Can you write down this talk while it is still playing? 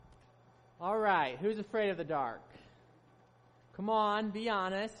All right, who's afraid of the dark? Come on, be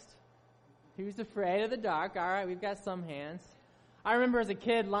honest. Who's afraid of the dark? All right, we've got some hands. I remember as a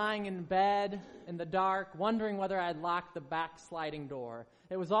kid lying in bed in the dark, wondering whether I'd locked the backsliding door.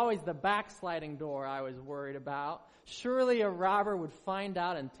 It was always the backsliding door I was worried about. Surely a robber would find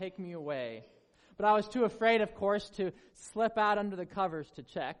out and take me away. But I was too afraid, of course, to slip out under the covers to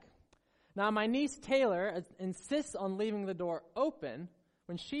check. Now, my niece Taylor insists on leaving the door open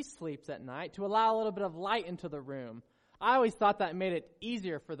when she sleeps at night to allow a little bit of light into the room. I always thought that made it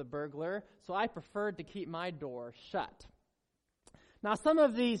easier for the burglar, so I preferred to keep my door shut. Now, some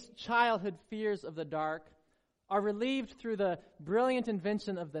of these childhood fears of the dark are relieved through the brilliant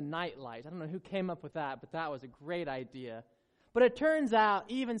invention of the nightlight. I don't know who came up with that, but that was a great idea. But it turns out,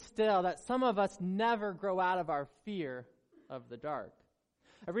 even still, that some of us never grow out of our fear of the dark.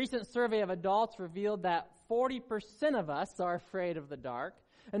 A recent survey of adults revealed that 40% of us are afraid of the dark.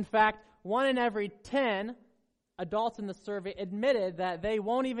 In fact, 1 in every 10 adults in the survey admitted that they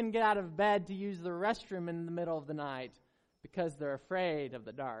won't even get out of bed to use the restroom in the middle of the night because they're afraid of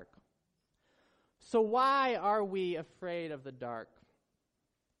the dark. So why are we afraid of the dark?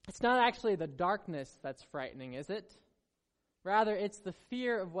 It's not actually the darkness that's frightening, is it? Rather, it's the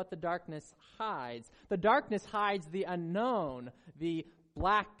fear of what the darkness hides. The darkness hides the unknown, the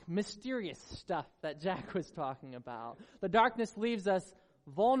black, mysterious stuff that Jack was talking about. The darkness leaves us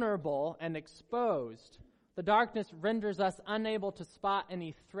vulnerable and exposed. The darkness renders us unable to spot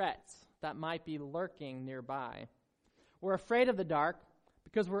any threats that might be lurking nearby. We're afraid of the dark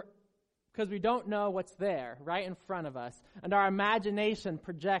because we don't know what's there right in front of us, and our imagination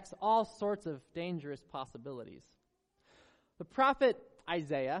projects all sorts of dangerous possibilities. The prophet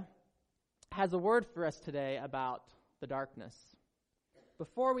Isaiah has a word for us today about the darkness.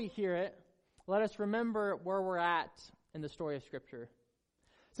 Before we hear it, let us remember where we're at in the story of Scripture.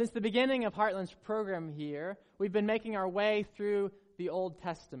 Since the beginning of Heartland's program here, we've been making our way through the Old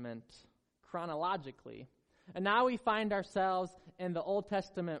Testament chronologically. And now we find ourselves in the Old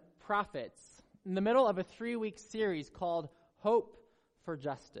Testament prophets, in the middle of a 3-week series called Hope for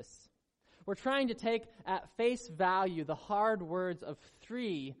Justice. We're trying to take at face value the hard words of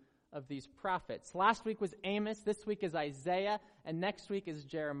 3 of these prophets. Last week was Amos, this week is Isaiah, and next week is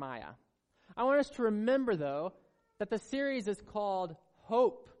Jeremiah. I want us to remember, though, that the series is called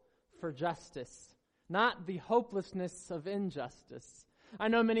Hope for Justice, not the hopelessness of injustice. I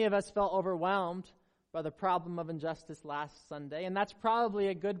know many of us felt overwhelmed by the problem of injustice last Sunday, and that's probably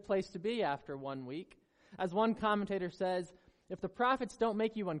a good place to be after 1 week. As one commentator says, if the prophets don't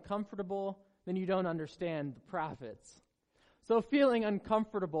make you uncomfortable, then you don't understand the prophets. So feeling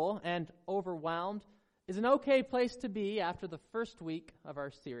uncomfortable and overwhelmed is an okay place to be after the first week of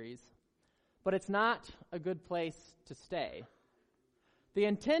our series, but it's not a good place to stay. The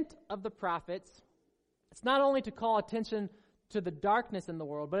intent of the prophets, it's not only to call attention to the darkness in the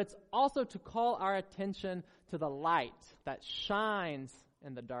world, but it's also to call our attention to the light that shines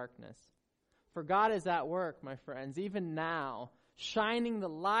in the darkness. For God is at work, my friends, even now, shining the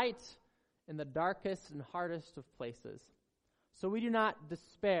light in the darkest and hardest of places. So we do not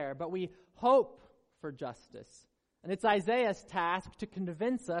despair, but we hope for justice. And it's Isaiah's task to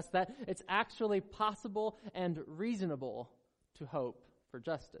convince us that it's actually possible and reasonable to hope for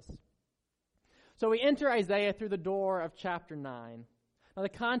justice. So we enter Isaiah through the door of chapter 9. Now the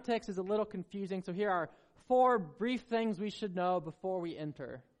context is a little confusing, so here are 4 brief things we should know before we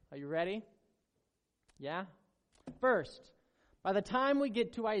enter. Are you ready? Yeah? First, by the time we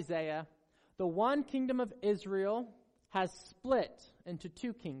get to Isaiah, the one kingdom of Israel has split into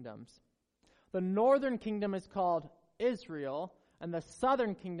 2 kingdoms. The northern kingdom is called Israel, and the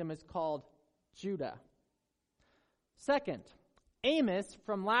southern kingdom is called Judah. Second, Amos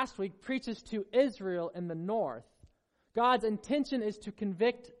from last week preaches to Israel in the north. God's intention is to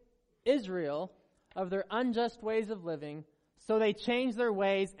convict Israel of their unjust ways of living so they change their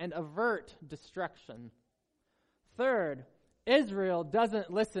ways and avert destruction. Third, Israel doesn't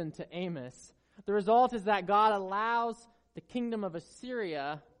listen to Amos. The result is that God allows the kingdom of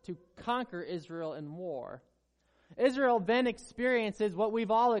Assyria to conquer Israel in war. Israel then experiences what we've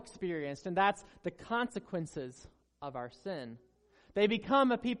all experienced, and that's the consequences of our sin. They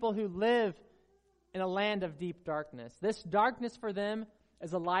become a people who live in a land of deep darkness. This darkness for them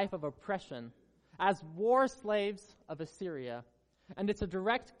is a life of oppression as war slaves of Assyria. And it's a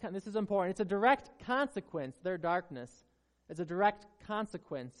direct, this is important, it's a direct consequence, their darkness is a direct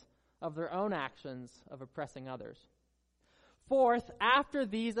consequence of their own actions of oppressing others. Fourth, after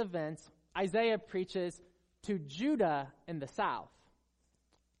these events, Isaiah preaches to Judah in the south.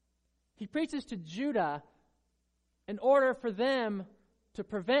 He preaches to Judah in order for them to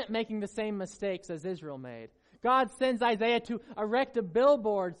prevent making the same mistakes as Israel made. God sends Isaiah to erect a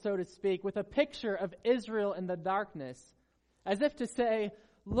billboard, so to speak, with a picture of Israel in the darkness, as if to say,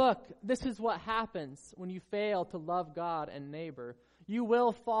 look, this is what happens when you fail to love God and neighbor. You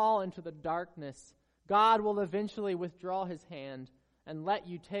will fall into the darkness. God will eventually withdraw his hand and let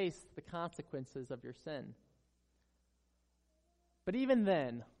you taste the consequences of your sin. But even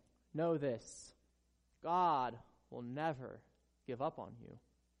then, know this: God will never give up on you.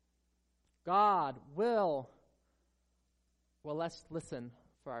 God will. Well, let's listen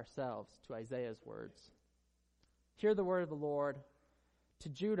for ourselves to Isaiah's words. Hear the word of the Lord to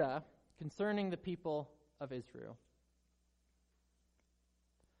Judah concerning the people of Israel.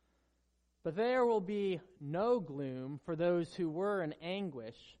 But there will be no gloom for those who were in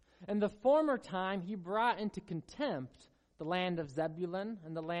anguish. In the former time he brought into contempt the land of Zebulun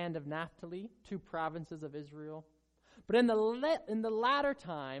and the land of Naphtali, 2 provinces of Israel. But in the latter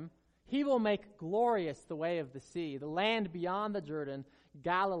time he will make glorious the way of the sea, the land beyond the Jordan,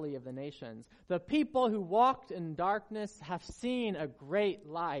 Galilee of the nations. The people who walked in darkness have seen a great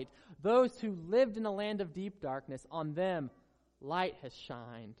light. Those who lived in a land of deep darkness, on them light has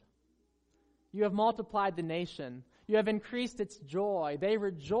shined. You have multiplied the nation. You have increased its joy. They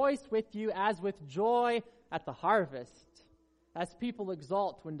rejoice with you as with joy at the harvest, as people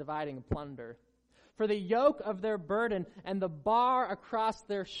exult when dividing plunder. For the yoke of their burden and the bar across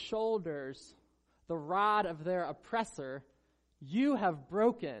their shoulders, the rod of their oppressor, you have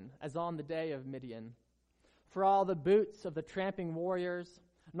broken as on the day of Midian. For all the boots of the tramping warriors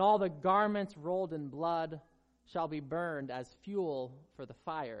and all the garments rolled in blood shall be burned as fuel for the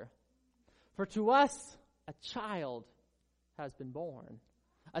fire. For to us a child has been born,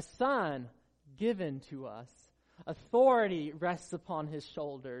 a son given to us. Authority rests upon his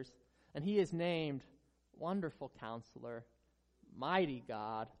shoulders, and he is named Wonderful Counselor, Mighty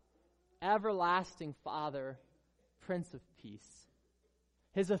God, Everlasting Father, Prince of Peace.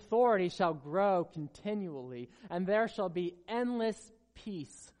 His authority shall grow continually, and there shall be endless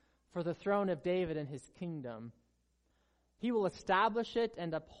peace for the throne of David and his kingdom. He will establish it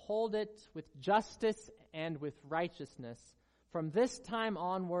and uphold it with justice and with righteousness from this time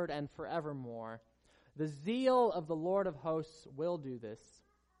onward and forevermore. The zeal of the Lord of hosts will do this.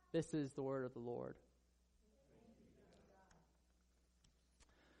 This is the word of the Lord.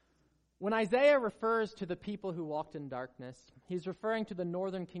 When Isaiah refers to the people who walked in darkness, he's referring to the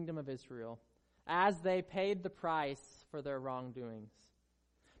northern kingdom of Israel as they paid the price for their wrongdoings.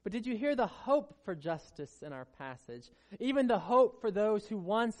 But did you hear the hope for justice in our passage? Even the hope for those who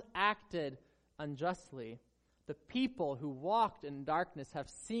once acted unjustly. The people who walked in darkness have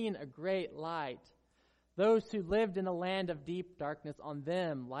seen a great light. Those who lived in a land of deep darkness, on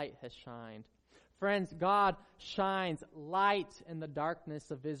them light has shined. Friends, God shines light in the darkness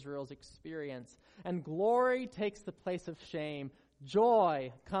of Israel's experience, and glory takes the place of shame.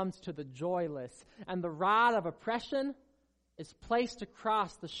 Joy comes to the joyless, and the rod of oppression is placed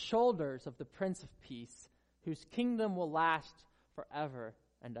across the shoulders of the Prince of Peace, whose kingdom will last forever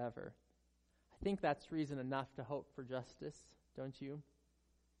and ever. I think that's reason enough to hope for justice, don't you?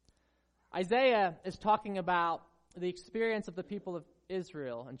 Isaiah is talking about the experience of the people of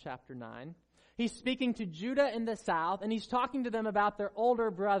Israel in chapter 9. He's speaking to Judah in the south, and he's talking to them about their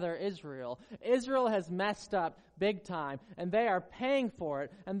older brother, Israel. Israel has messed up big time, and they are paying for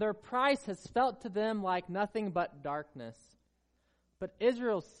it, and their price has felt to them like nothing but darkness. But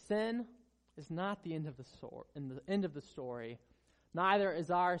Israel's sin is not the end of the story. Neither is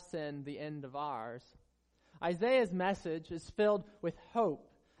our sin the end of ours. Isaiah's message is filled with hope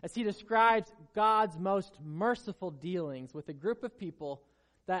as he describes God's most merciful dealings with a group of people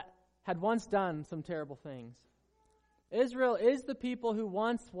that had once done some terrible things. Israel is the people who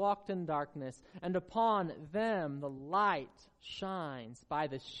once walked in darkness, and upon them the light shines by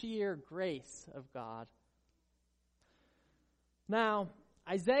the sheer grace of God. Now,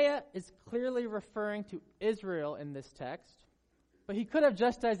 Isaiah is clearly referring to Israel in this text, but he could have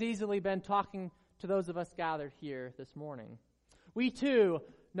just as easily been talking to those of us gathered here this morning. We too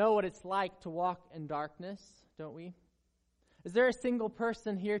know what it's like to walk in darkness, don't we? Is there a single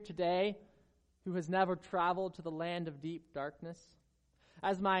person here today who has never traveled to the land of deep darkness?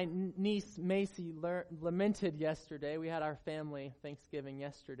 As my niece Macy lamented yesterday, we had our family Thanksgiving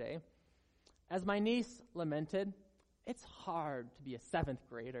yesterday. As my niece lamented, it's hard to be a 7th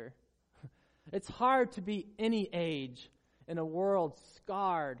grader. It's hard to be any age in a world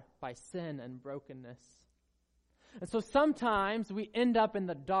scarred by sin and brokenness. And so sometimes we end up in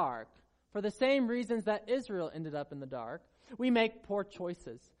the dark for the same reasons that Israel ended up in the dark. We make poor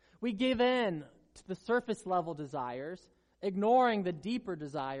choices. We give in to the surface level desires, ignoring the deeper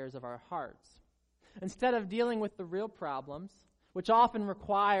desires of our hearts. Instead of dealing with the real problems, which often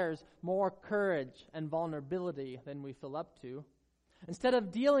requires more courage and vulnerability than we feel up to, instead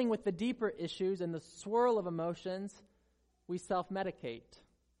of dealing with the deeper issues and the swirl of emotions, we self-medicate.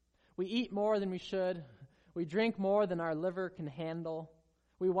 We eat more than we should. We drink more than our liver can handle.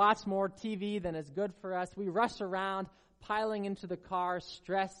 We watch more TV than is good for us. We rush around, piling into the car,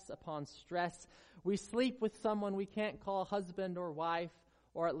 stress upon stress. We sleep with someone we can't call husband or wife,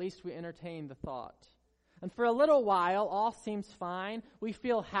 or at least we entertain the thought. And for a little while, all seems fine. We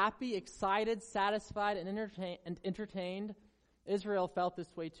feel happy, excited, satisfied, and entertained. Israel felt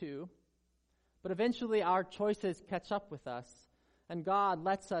this way too. But eventually our choices catch up with us, and God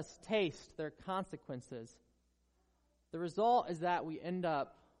lets us taste their consequences. The result is that we end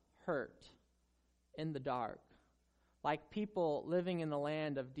up hurt in the dark, like people living in the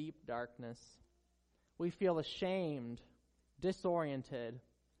land of deep darkness. We feel ashamed, disoriented,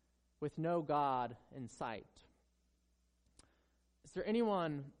 with no God in sight. Is there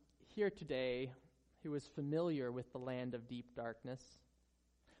anyone here today who is familiar with the land of deep darkness?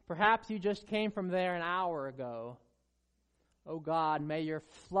 Perhaps you just came from there an hour ago. Oh God, may your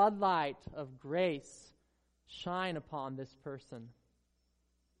floodlight of grace shine upon this person.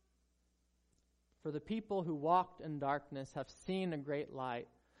 For the people who walked in darkness have seen a great light.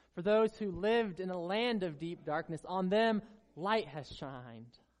 For those who lived in a land of deep darkness, on them light has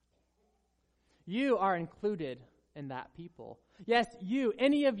shined. You are included in that people. Yes, you,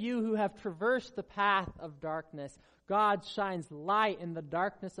 any of you who have traversed the path of darkness, God shines light in the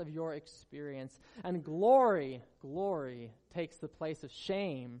darkness of your experience, and glory takes the place of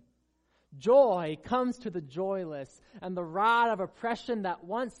shame. Joy comes to the joyless, and the rod of oppression that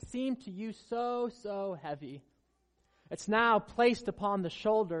once seemed to you so heavy, it's now placed upon the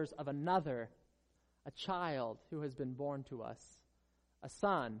shoulders of another, a child who has been born to us, a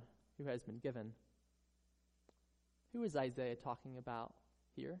son who has been given. Who is Isaiah talking about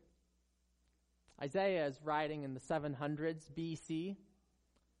here? Isaiah is writing in the 700s BC.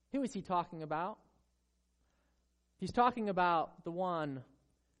 Who is he talking about? He's talking about the one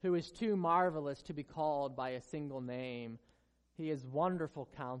who is too marvelous to be called by a single name. He is Wonderful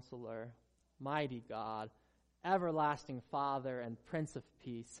Counselor, Mighty God, Everlasting Father, and Prince of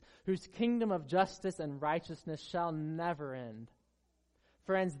Peace, whose kingdom of justice and righteousness shall never end.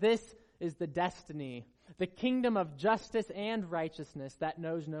 Friends, this is the destiny, the kingdom of justice and righteousness that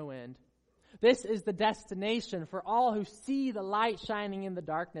knows no end. This is the destination for all who see the light shining in the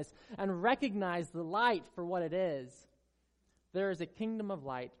darkness and recognize the light for what it is. There is a kingdom of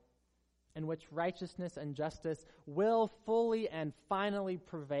light in which righteousness and justice will fully and finally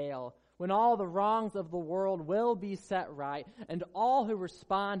prevail, when all the wrongs of the world will be set right, and all who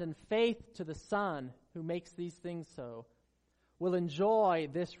respond in faith to the Son who makes these things so will enjoy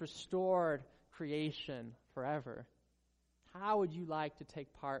this restored creation forever. How would you like to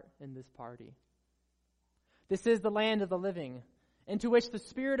take part in this party? This is the land of the living, into which the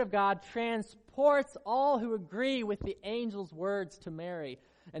Spirit of God transports all who agree with the angel's words to Mary.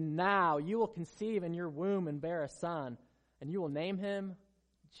 And now you will conceive in your womb and bear a son, and you will name him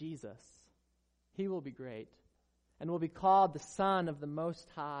Jesus. He will be great, and will be called the Son of the Most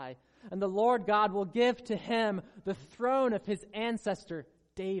High. And the Lord God will give to him the throne of his ancestor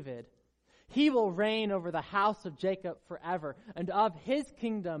David. He will reign over the house of Jacob forever, and of his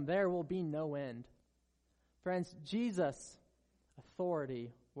kingdom there will be no end. Friends, Jesus'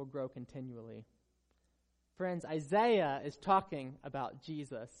 authority will grow continually. Friends, Isaiah is talking about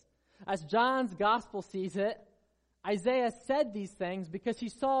Jesus. As John's gospel sees it, Isaiah said these things because he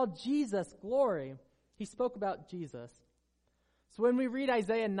saw Jesus' glory. He spoke about Jesus. So when we read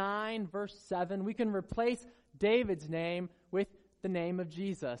Isaiah 9, verse 7, we can replace David's name with the name of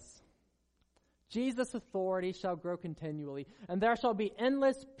Jesus. Jesus' authority shall grow continually, and there shall be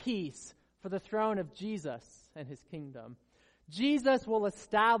endless peace for the throne of Jesus and his kingdom. Jesus will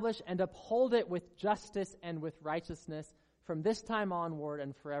establish and uphold it with justice and with righteousness from this time onward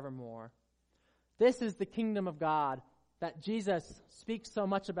and forevermore. This is the kingdom of God that Jesus speaks so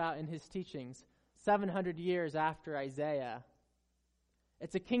much about in his teachings 700 years after Isaiah.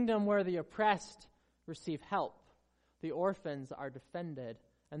 It's a kingdom where the oppressed receive help, the orphans are defended,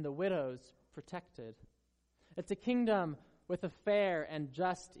 and the widows protected. It's a kingdom with a fair and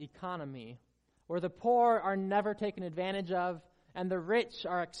just economy, where the poor are never taken advantage of and the rich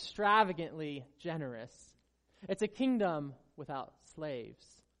are extravagantly generous. It's a kingdom without slaves.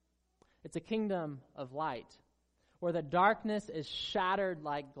 It's a kingdom of light, where the darkness is shattered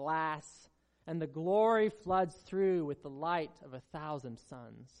like glass and the glory floods through with the light of 1,000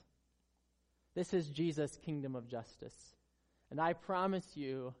 suns. This is Jesus' kingdom of justice. And I promise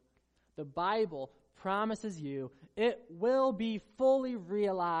you, the Bible promises you, it will be fully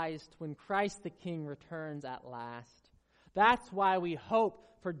realized when Christ the King returns at last. That's why we hope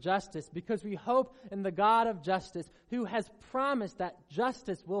for justice, because we hope in the God of justice who has promised that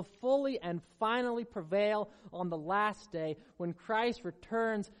justice will fully and finally prevail on the last day when Christ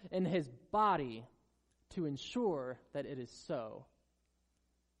returns in his body to ensure that it is so.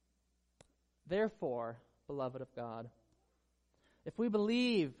 Therefore, beloved of God, if we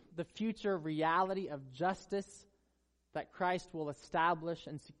believe the future reality of justice that Christ will establish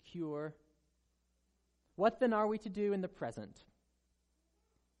and secure, what then are we to do in the present?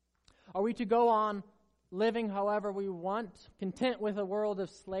 Are we to go on living however we want, content with a world of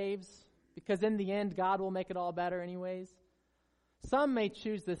slaves, because in the end God will make it all better anyways? Some may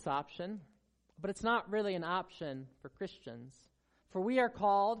choose this option, but it's not really an option for Christians. For we're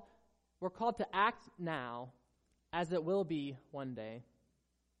called to act now as it will be one day.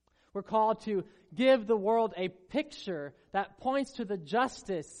 We're called to give the world a picture that points to the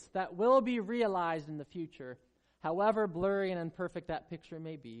justice that will be realized in the future, however blurry and imperfect that picture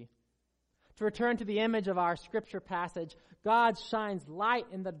may be. To return to the image of our scripture passage, God shines light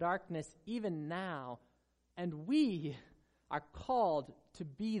in the darkness even now, and we are called to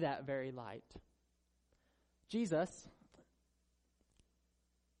be that very light. Jesus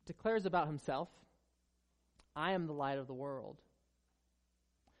declares about himself, I am the light of the world.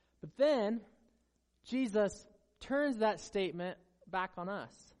 But then Jesus turns that statement back on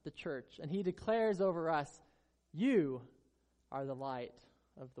us, the church, and he declares over us, you are the light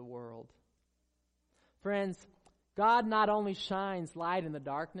of the world. Friends, God not only shines light in the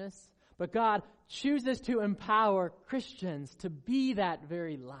darkness, but God chooses to empower Christians to be that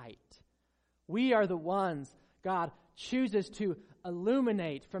very light. We are the ones God chooses to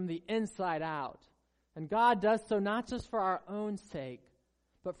illuminate from the inside out. And God does so not just for our own sake,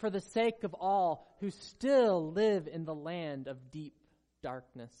 but for the sake of all who still live in the land of deep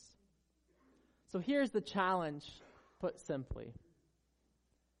darkness. So here's the challenge, put simply.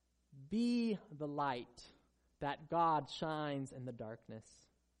 Be the light that God shines in the darkness.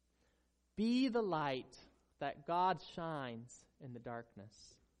 Be the light that God shines in the darkness.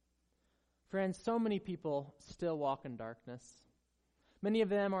 Friends, so many people still walk in darkness. Many of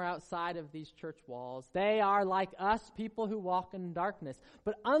them are outside of these church walls. They are like us, people who walk in darkness.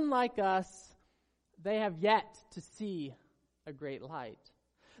 But unlike us, they have yet to see a great light.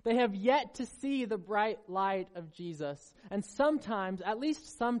 They have yet to see the bright light of Jesus. And sometimes, at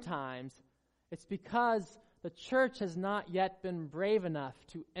least sometimes, it's because the church has not yet been brave enough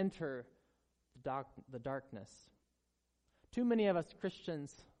to enter the darkness. Too many of us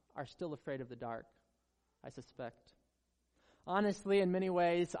Christians are still afraid of the dark, I suspect. Honestly, in many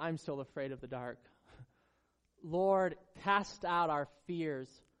ways, I'm still afraid of the dark. Lord, cast out our fears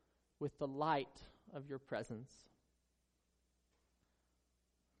with the light of your presence.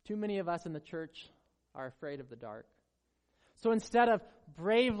 Too many of us in the church are afraid of the dark. So instead of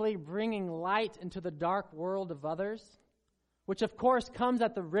bravely bringing light into the dark world of others, which of course comes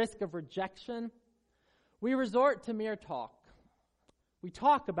at the risk of rejection, we resort to mere talk. We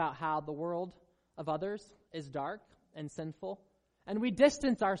talk about how the world of others is dark and sinful, and we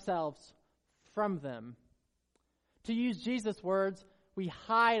distance ourselves from them. To use Jesus' words, we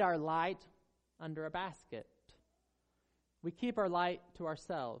hide our light under a basket. We keep our light to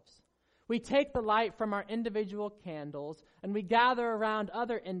ourselves. We take the light from our individual candles and we gather around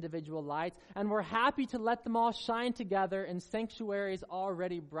other individual lights, and we're happy to let them all shine together in sanctuaries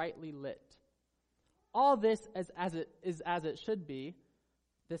already brightly lit. All this as it should be,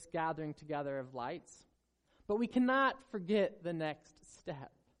 this gathering together of lights. But we cannot forget the next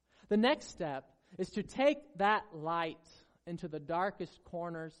step. The next step is to take that light into the darkest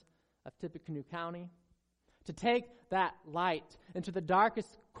corners of Tippecanoe County, to take that light into the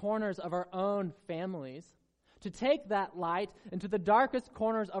darkest corners of our own families, to take that light into the darkest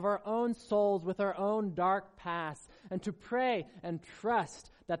corners of our own souls with our own dark past, and to pray and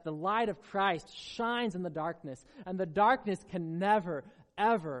trust that the light of Christ shines in the darkness, and the darkness can never,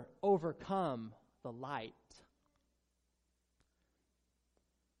 ever overcome the light.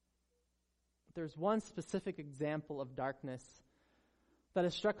 There's one specific example of darkness that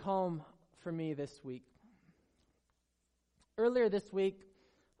has struck home for me this week. Earlier this week,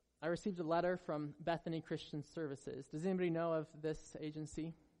 I received a letter from Bethany Christian Services. Does anybody know of this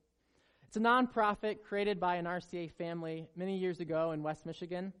agency? It's a nonprofit created by an RCA family many years ago in West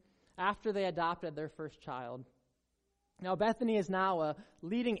Michigan after they adopted their first child. Now, Bethany is now a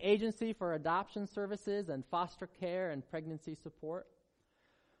leading agency for adoption services and foster care and pregnancy support.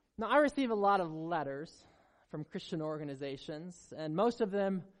 Now, I receive a lot of letters from Christian organizations, and most of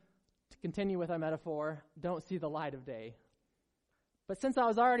them, to continue with our metaphor, don't see the light of day. But since I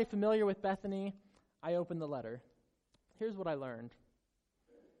was already familiar with Bethany, I opened the letter. Here's what I learned.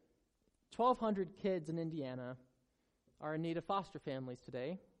 1,200 kids in Indiana are in need of foster families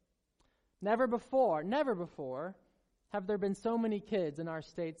today. Never before have there been so many kids in our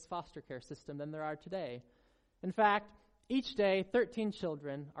state's foster care system than there are today. In fact, each day, 13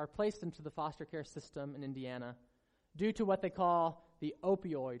 children are placed into the foster care system in Indiana due to what they call the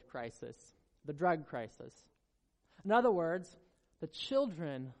opioid crisis, the drug crisis. In other words, the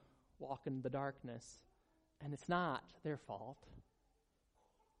children walk in the darkness, and it's not their fault.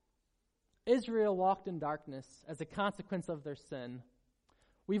 Israel walked in darkness as a consequence of their sin.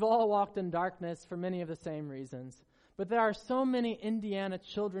 We've all walked in darkness for many of the same reasons. But there are so many Indiana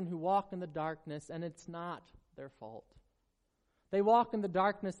children who walk in the darkness, and it's not their fault. They walk in the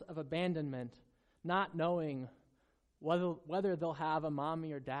darkness of abandonment, not knowing whether they'll have a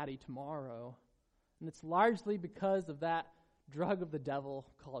mommy or daddy tomorrow. And it's largely because of that drug of the devil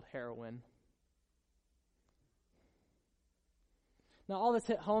called heroin. Now, all this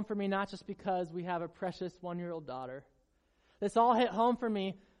hit home for me not just because we have a precious 1-year-old daughter. This all hit home for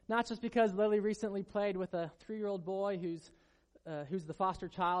me not just because Lily recently played with a 3-year-old boy who's the foster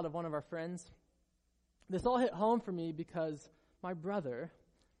child of one of our friends. This all hit home for me because my brother,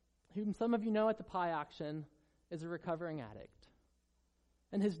 whom some of you know at the pie auction, is a recovering addict.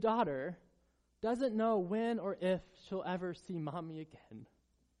 And his daughter doesn't know when or if she'll ever see mommy again.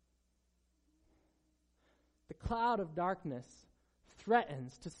 The cloud of darkness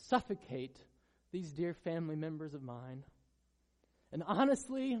threatens to suffocate these dear family members of mine. And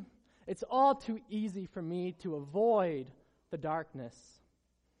honestly, it's all too easy for me to avoid the darkness.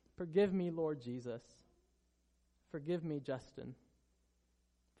 Forgive me, Lord Jesus. Forgive me, Justin.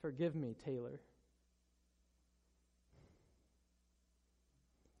 Forgive me, Taylor.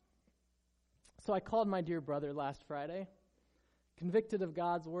 So I called my dear brother last Friday, convicted of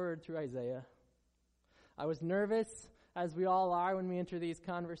God's word through Isaiah. I was nervous, as we all are when we enter these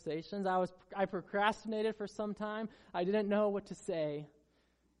conversations. I procrastinated for some time. I didn't know what to say.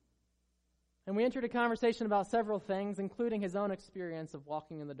 And we entered a conversation about several things, including his own experience of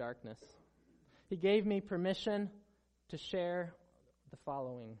walking in the darkness. He gave me permission to share the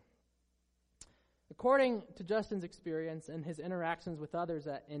following. According to Justin's experience and his interactions with others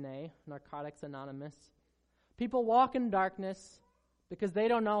at NA, Narcotics Anonymous, people walk in darkness because they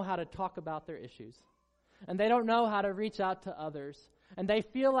don't know how to talk about their issues. And they don't know how to reach out to others. And they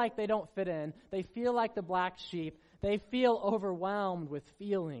feel like they don't fit in. They feel like the black sheep. They feel overwhelmed with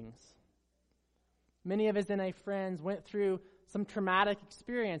feelings. Many of his NA friends went through some traumatic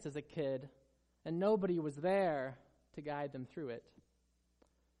experience as a kid, and nobody was there to guide them through it.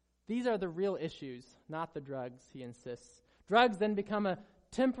 These are the real issues, not the drugs, he insists. Drugs then become a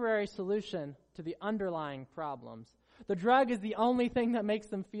temporary solution to the underlying problems. The drug is the only thing that makes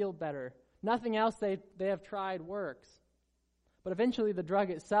them feel better. Nothing else they have tried works. But eventually the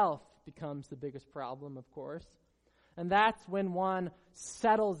drug itself becomes the biggest problem, of course. And that's when one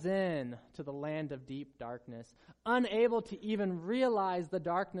settles in to the land of deep darkness, unable to even realize the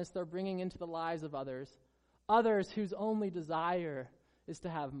darkness they're bringing into the lives of others whose only desire is to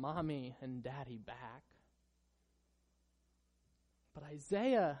have mommy and daddy back. But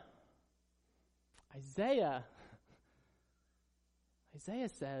Isaiah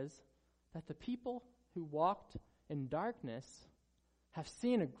says that the people who walked in darkness have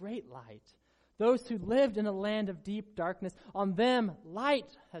seen a great light. Those who lived in a land of deep darkness, on them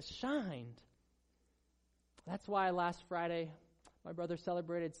light has shined. That's why last Friday, my brother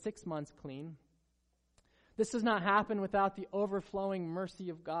celebrated 6 months clean. This does not happen without the overflowing mercy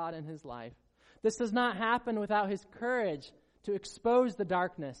of God in his life. This does not happen without his courage to expose the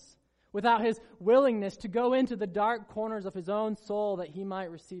darkness, without his willingness to go into the dark corners of his own soul that he might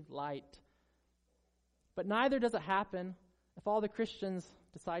receive light. But neither does it happen if all the Christians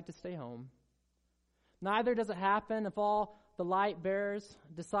decide to stay home. Neither does it happen if all the light bearers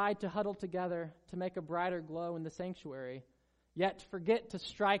decide to huddle together to make a brighter glow in the sanctuary, yet forget to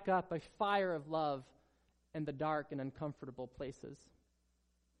strike up a fire of love in the dark and uncomfortable places.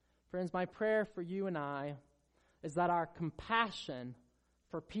 Friends, my prayer for you and I is that our compassion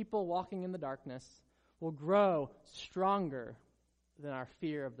for people walking in the darkness will grow stronger than our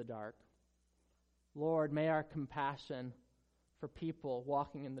fear of the dark. Lord, may our compassion for people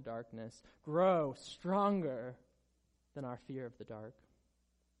walking in the darkness grow stronger than our fear of the dark.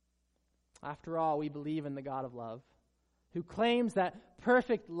 After all, we believe in the God of love, who claims that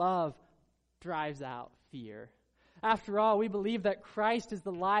perfect love drives out fear. After all, we believe that Christ is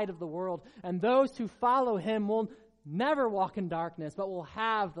the light of the world, and those who follow him will never walk in darkness, but will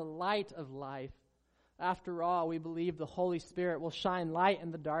have the light of life. After all, we believe the Holy Spirit will shine light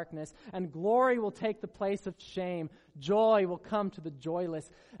in the darkness, and glory will take the place of shame. Joy will come to the joyless,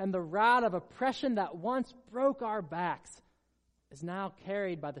 and the rod of oppression that once broke our backs is now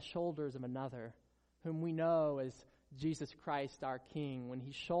carried by the shoulders of another, whom we know as Jesus Christ our King, when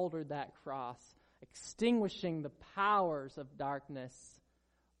he shouldered that cross, extinguishing the powers of darkness,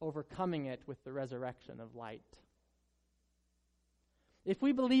 overcoming it with the resurrection of light. If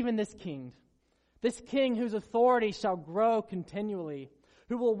we believe in this King whose authority shall grow continually,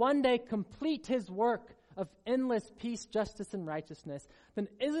 who will one day complete his work of endless peace, justice, and righteousness, then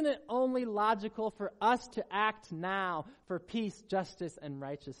isn't it only logical for us to act now for peace, justice, and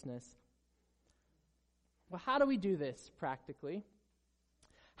righteousness? Well, how do we do this practically?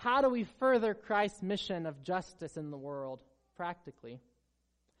 How do we further Christ's mission of justice in the world practically?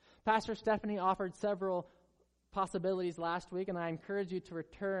 Pastor Stephanie offered several possibilities last week, and I encourage you to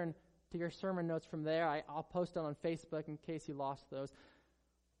return to your sermon notes from there. I'll post them on Facebook in case you lost those.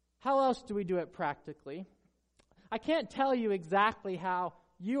 How else do we do it practically? I can't tell you exactly how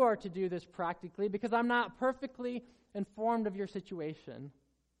you are to do this practically because I'm not perfectly informed of your situation.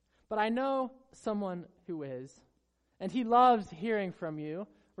 But I know someone who is, and he loves hearing from you,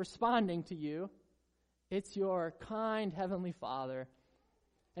 responding to you. It's your kind Heavenly Father,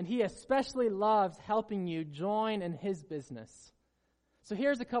 and he especially loves helping you join in his business. So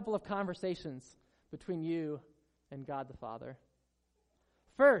here's a couple of conversations between you and God the Father.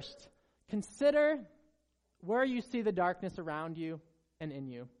 First, consider where you see the darkness around you and in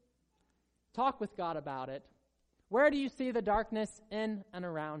you. Talk with God about it. Where do you see the darkness in and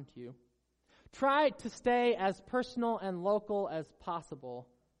around you? Try to stay as personal and local as possible.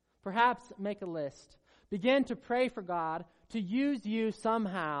 Perhaps make a list. Begin to pray for God to use you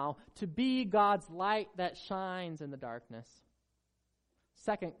somehow to be God's light that shines in the darkness.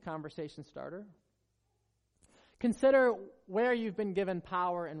 Second conversation starter. Consider where you've been given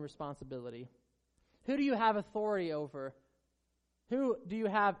power and responsibility. Who do you have authority over? Who do you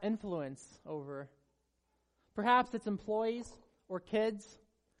have influence over? Perhaps it's employees or kids.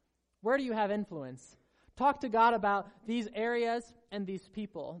 Where do you have influence? Talk to God about these areas and these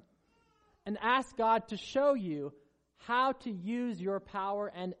people, and ask God to show you how to use your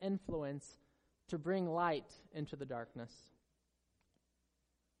power and influence to bring light into the darkness.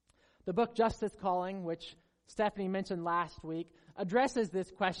 The book Justice Calling, which Stephanie mentioned last week, addresses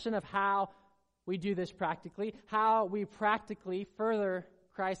this question of how we do this practically, how we practically further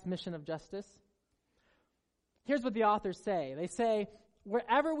Christ's mission of justice. Here's what the authors say. They say,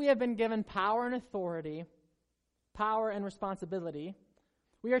 wherever we have been given power and authority, power and responsibility,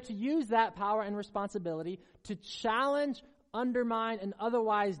 we are to use that power and responsibility to challenge, undermine, and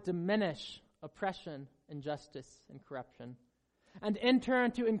otherwise diminish oppression, injustice, and corruption. And in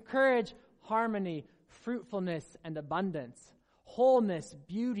turn, to encourage harmony, fruitfulness, and abundance, wholeness,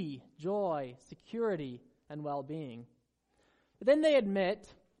 beauty, joy, security, and well-being. But then they admit,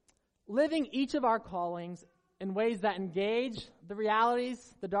 living each of our callings in ways that engage the realities,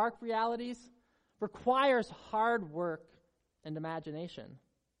 the dark realities, requires hard work and imagination.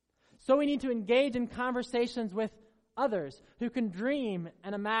 So we need to engage in conversations with others who can dream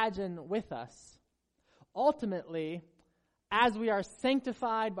and imagine with us. Ultimately, as we are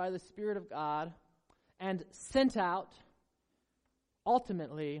sanctified by the Spirit of God and sent out,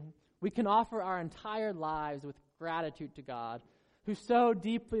 ultimately, we can offer our entire lives with gratitude to God, who so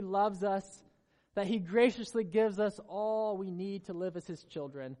deeply loves us that he graciously gives us all we need to live as his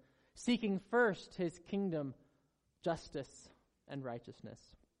children, seeking first his kingdom, justice, and righteousness.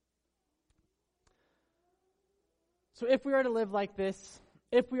 So if we are to live like this,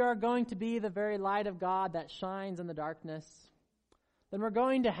 if we are going to be the very light of God that shines in the darkness, then we're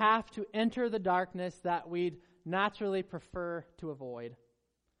going to have to enter the darkness that we'd naturally prefer to avoid.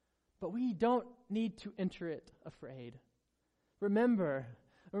 But we don't need to enter it afraid. Remember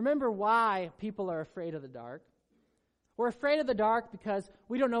why people are afraid of the dark. We're afraid of the dark because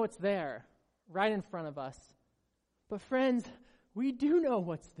we don't know it's there, right in front of us. But friends, we do know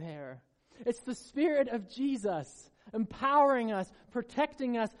what's there. It's the Spirit of Jesus, empowering us,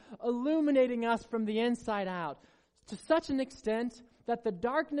 protecting us, illuminating us from the inside out, to such an extent that the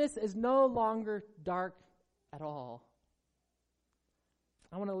darkness is no longer dark at all.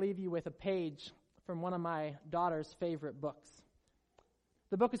 I want to leave you with a page from one of my daughter's favorite books.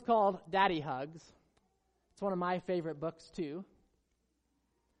 The book is called Daddy Hugs. It's one of my favorite books too.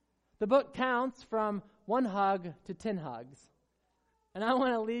 The book counts from 1 hug to 10 hugs. And I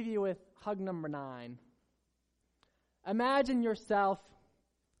want to leave you with hug number 9. Imagine yourself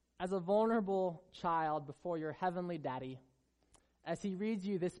as a vulnerable child before your heavenly daddy as he reads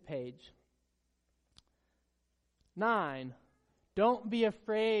you this page. 9, don't be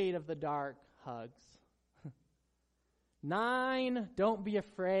afraid of the dark hugs. 9, don't be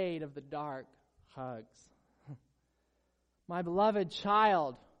afraid of the dark hugs. My beloved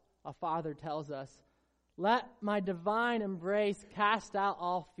child, a father tells us, let my divine embrace cast out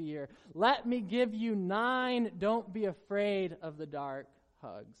all fear. Let me give you 9, don't be afraid of the dark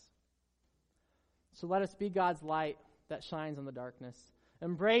hugs. So let us be God's light that shines in the darkness,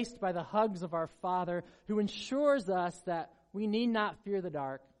 embraced by the hugs of our Father, who ensures us that we need not fear the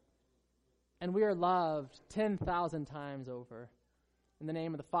dark, and we are loved 10,000 times over. In the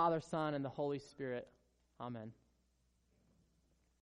name of the Father, Son, and the Holy Spirit. Amen.